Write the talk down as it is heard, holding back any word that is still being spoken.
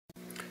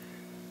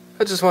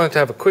I just wanted to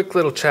have a quick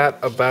little chat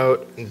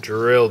about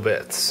drill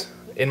bits.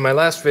 In my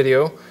last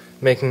video,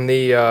 making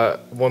the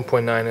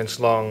 1.9 inch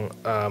long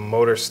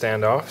motor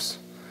standoffs,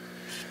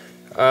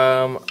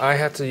 I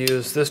had to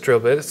use this drill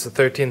bit. It's the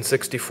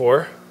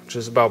 1364, which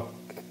is about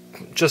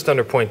just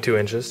under 0.2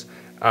 inches.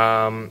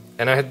 And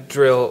I had to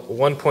drill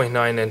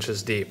 1.9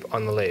 inches deep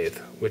on the lathe,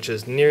 which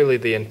is nearly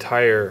the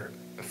entire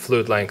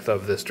fluid length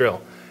of this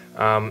drill.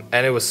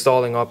 And it was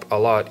stalling up a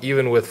lot,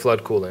 even with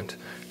flood coolant.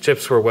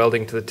 Chips were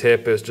welding to the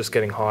tip, it was just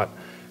getting hot.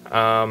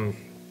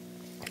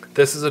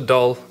 This is a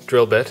dull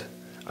drill bit.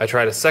 I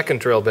tried a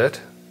second drill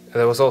bit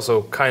that was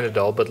also kind of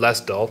dull, but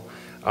less dull,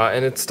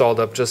 and it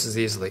stalled up just as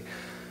easily.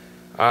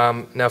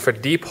 Now for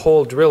deep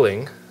hole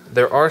drilling,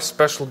 there are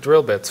special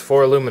drill bits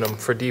for aluminum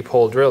for deep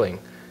hole drilling.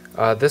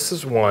 This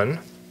is one.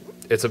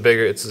 It's a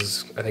bigger,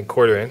 it's I think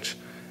 1/4 inch.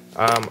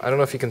 I don't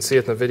know if you can see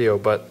it in the video,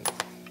 but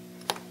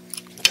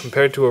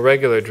compared to a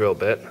regular drill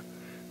bit,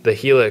 the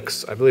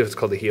helix, I believe it's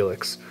called the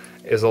helix,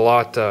 is a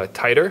lot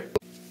tighter.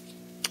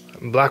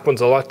 Black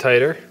one's a lot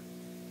tighter.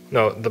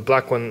 No, the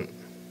black one's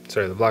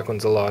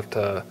a lot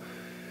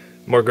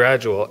more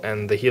gradual,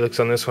 and the helix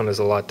on this one is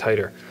a lot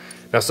tighter.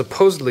 Now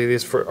supposedly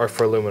these are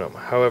for aluminum.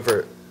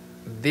 However,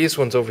 these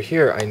ones over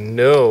here I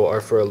know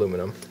are for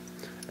aluminum,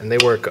 and they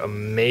work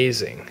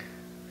amazing.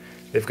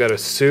 They've got a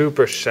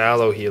super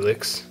shallow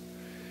helix,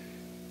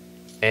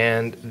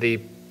 and the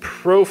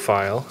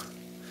profile,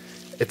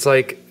 it's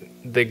like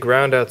they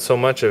ground out so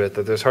much of it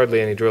that there's hardly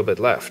any drill bit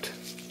left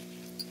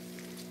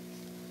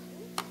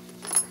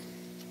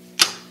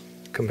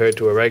compared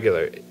to a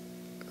regular.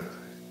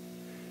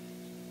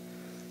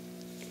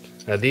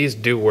 Now these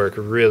do work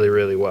really,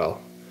 really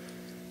well.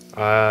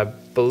 I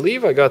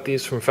believe I got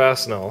these from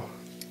Fastenal,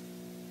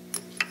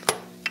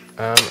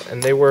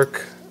 and they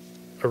work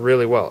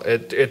really well.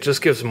 It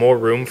just gives more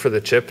room for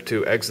the chip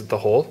to exit the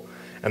hole,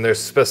 and they're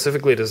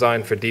specifically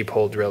designed for deep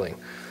hole drilling.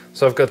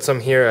 So I've got some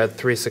here at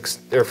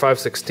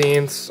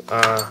 5/16.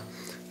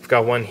 I've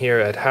got one here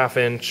at 1/2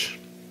 inch.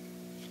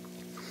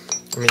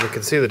 I mean, you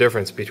can see the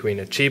difference between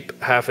a cheap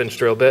 1/2 inch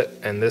drill bit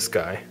and this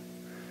guy.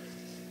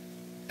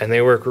 And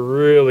they work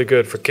really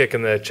good for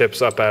kicking the chips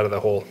up out of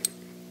the hole.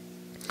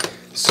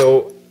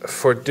 So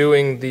for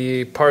doing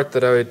the part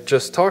that I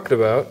just talked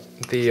about,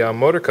 the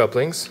motor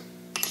couplings,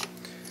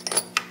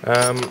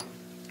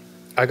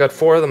 I got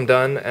 4 of them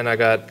done, and I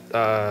got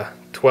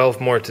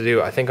 12 more to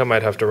do. I think I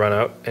might have to run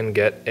out and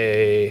get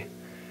a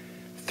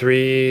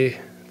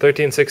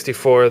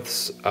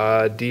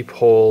 13/64 deep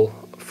hole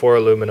for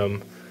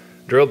aluminum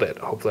drill bit.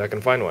 Hopefully I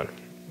can find one,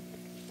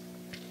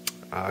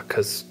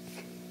 because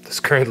this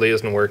currently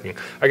isn't working.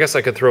 I guess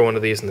I could throw one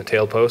of these in the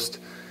tail post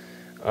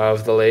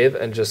of the lathe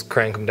and just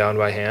crank them down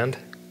by hand,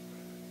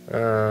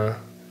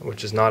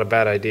 which is not a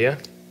bad idea,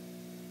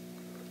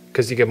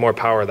 because you get more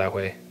power that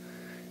way.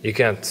 You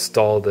can't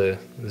stall the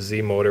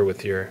Z motor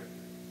with your,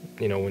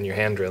 when you're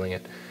hand drilling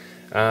it.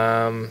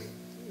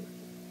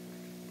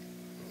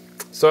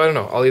 So I don't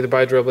know. I'll either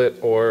buy a drill bit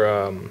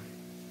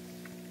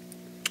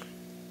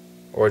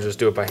or just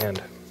do it by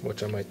hand,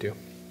 which I might do.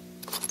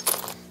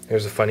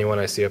 Here's a funny one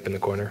I see up in the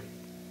corner.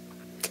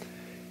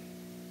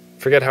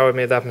 Forget how I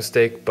made that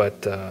mistake,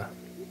 but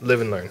live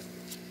and learn.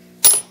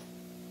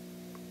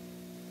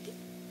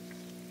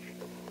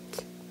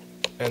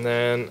 And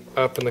then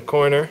up in the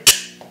corner,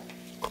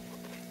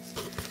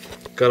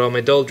 got all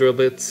my dull drill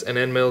bits and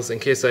end mills in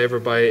case I ever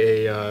buy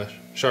a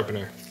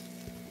sharpener.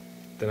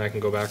 Then I can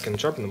go back and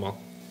sharpen them all.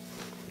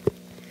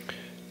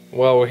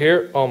 While we're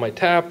here, all my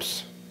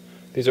taps.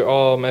 These are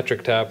all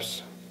metric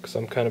taps, because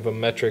I'm kind of a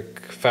metric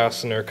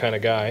fastener kind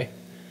of guy.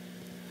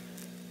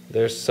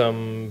 There's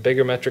some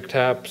bigger metric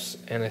taps,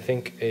 and I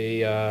think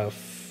a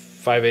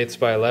 5/8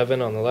 by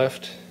 11 on the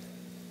left.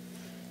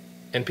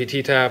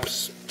 NPT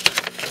taps.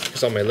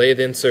 There's all my lathe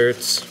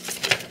inserts.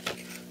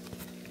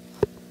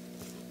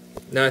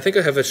 Now I think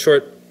I have a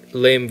short,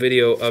 lame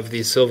video of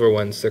these silver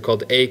ones. They're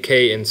called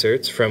AK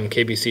inserts from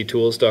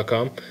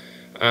kbctools.com.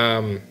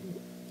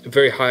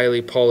 Very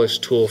highly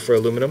polished tool for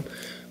aluminum.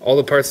 All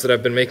the parts that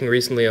I've been making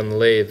recently on the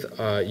lathe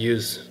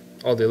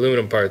all the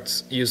aluminum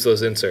parts use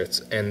those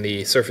inserts, and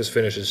the surface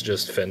finish is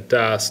just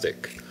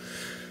fantastic.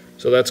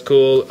 So that's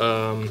cool.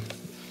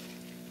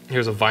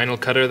 Here's a vinyl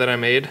cutter that I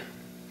made.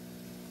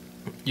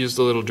 Used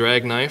a little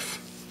drag knife.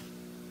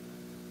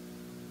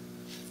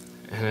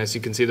 And as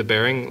you can see, the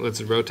bearing lets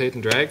it rotate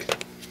and drag.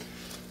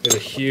 There's a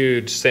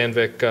huge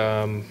Sandvik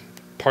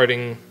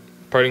parting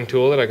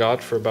tool that I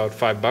got for about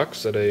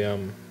 $5 at a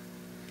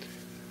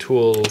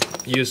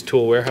used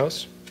tool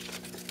warehouse.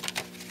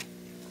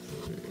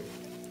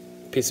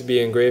 PCB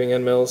engraving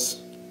end mills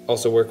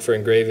also work for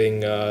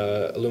engraving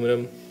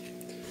aluminum.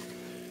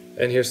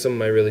 And here's some of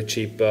my really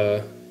cheap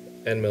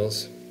end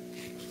mills.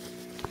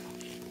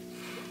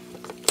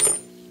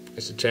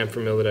 It's a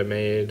chamfer mill that I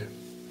made.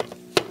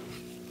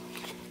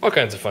 All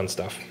kinds of fun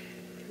stuff.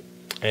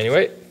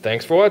 Anyway,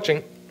 thanks for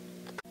watching.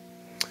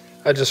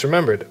 I just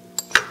remembered,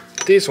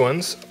 these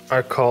ones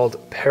are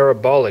called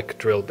parabolic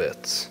drill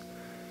bits.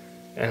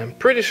 And I'm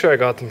pretty sure I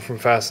got them from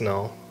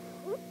Fastenal.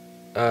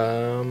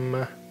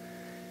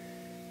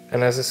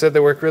 And as I said, they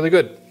work really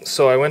good.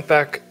 So I went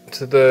back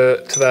to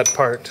that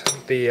part,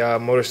 the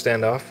motor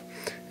standoff,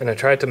 and I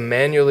tried to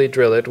manually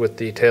drill it with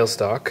the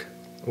tailstock,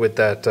 with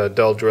that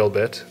dull drill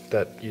bit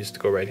that used to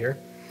go right here.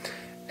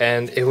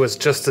 And it was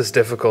just as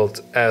difficult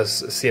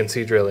as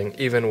CNC drilling,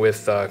 even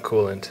with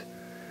coolant.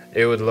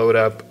 It would load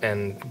up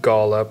and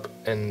gall up,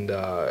 and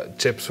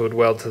chips would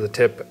weld to the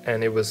tip,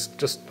 and it was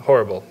just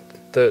horrible.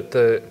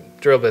 The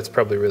drill bit's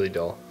probably really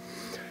dull.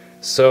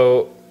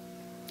 So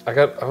I've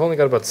only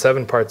got about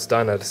 7 parts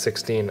done out of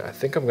 16. I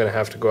think I'm gonna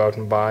have to go out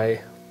and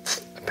buy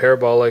a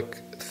parabolic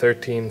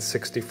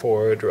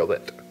 1364 drill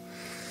bit,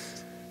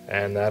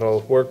 and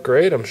that'll work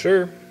great, I'm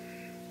sure.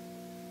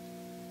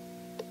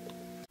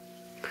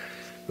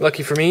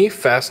 Lucky for me,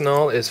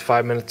 Fastenal is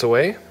 5 minutes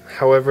away.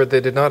 However, they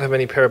did not have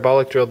any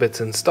parabolic drill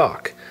bits in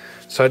stock,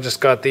 so I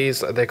just got these.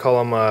 They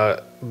call them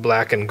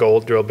black and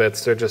gold drill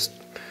bits. They're just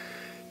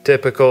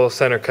typical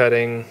center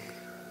cutting,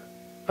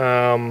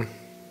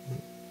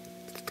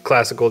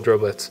 classical drill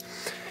bits.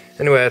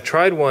 Anyway, I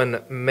tried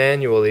one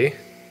manually,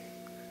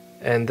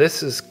 and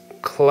this is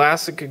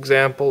classic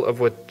example of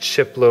what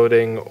chip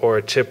loading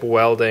or chip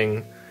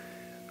welding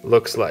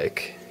looks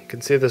like. You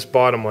can see this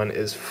bottom one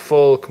is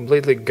full,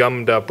 completely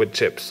gummed up with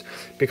chips,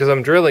 because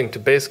I'm drilling to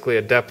basically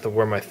a depth of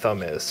where my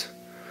thumb is,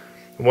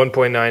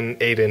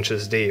 1.98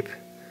 inches deep.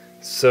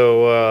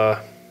 So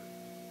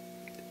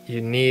you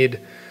need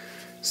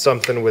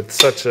something with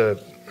such a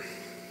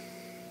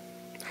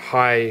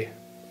high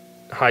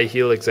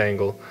helix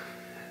angle,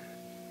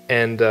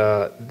 and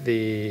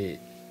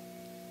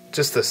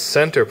just the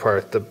center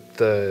part,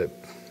 the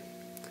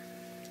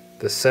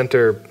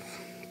center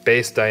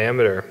base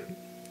diameter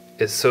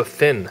is so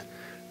thin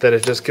that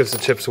it just gives the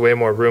chips way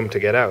more room to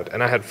get out.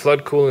 And I had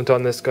flood coolant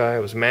on this guy. I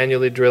was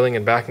manually drilling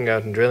and backing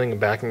out and drilling and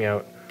backing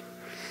out,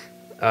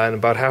 and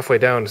about halfway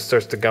down it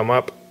starts to gum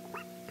up,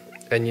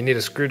 and you need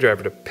a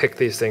screwdriver to pick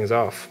these things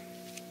off.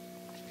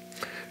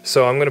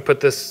 So I'm going to put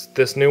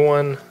this new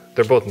one,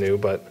 they're both new,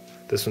 but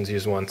this one's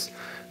used once.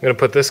 I'm going to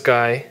put this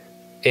guy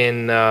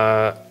in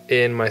my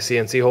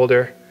CNC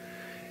holder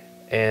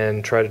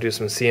and try to do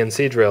some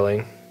CNC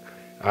drilling,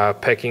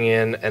 pecking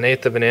in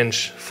 1/8 of an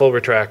inch full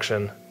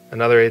retraction,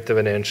 another 1/8 of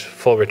an inch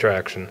full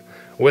retraction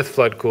with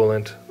flood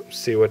coolant.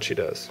 See what she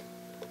does.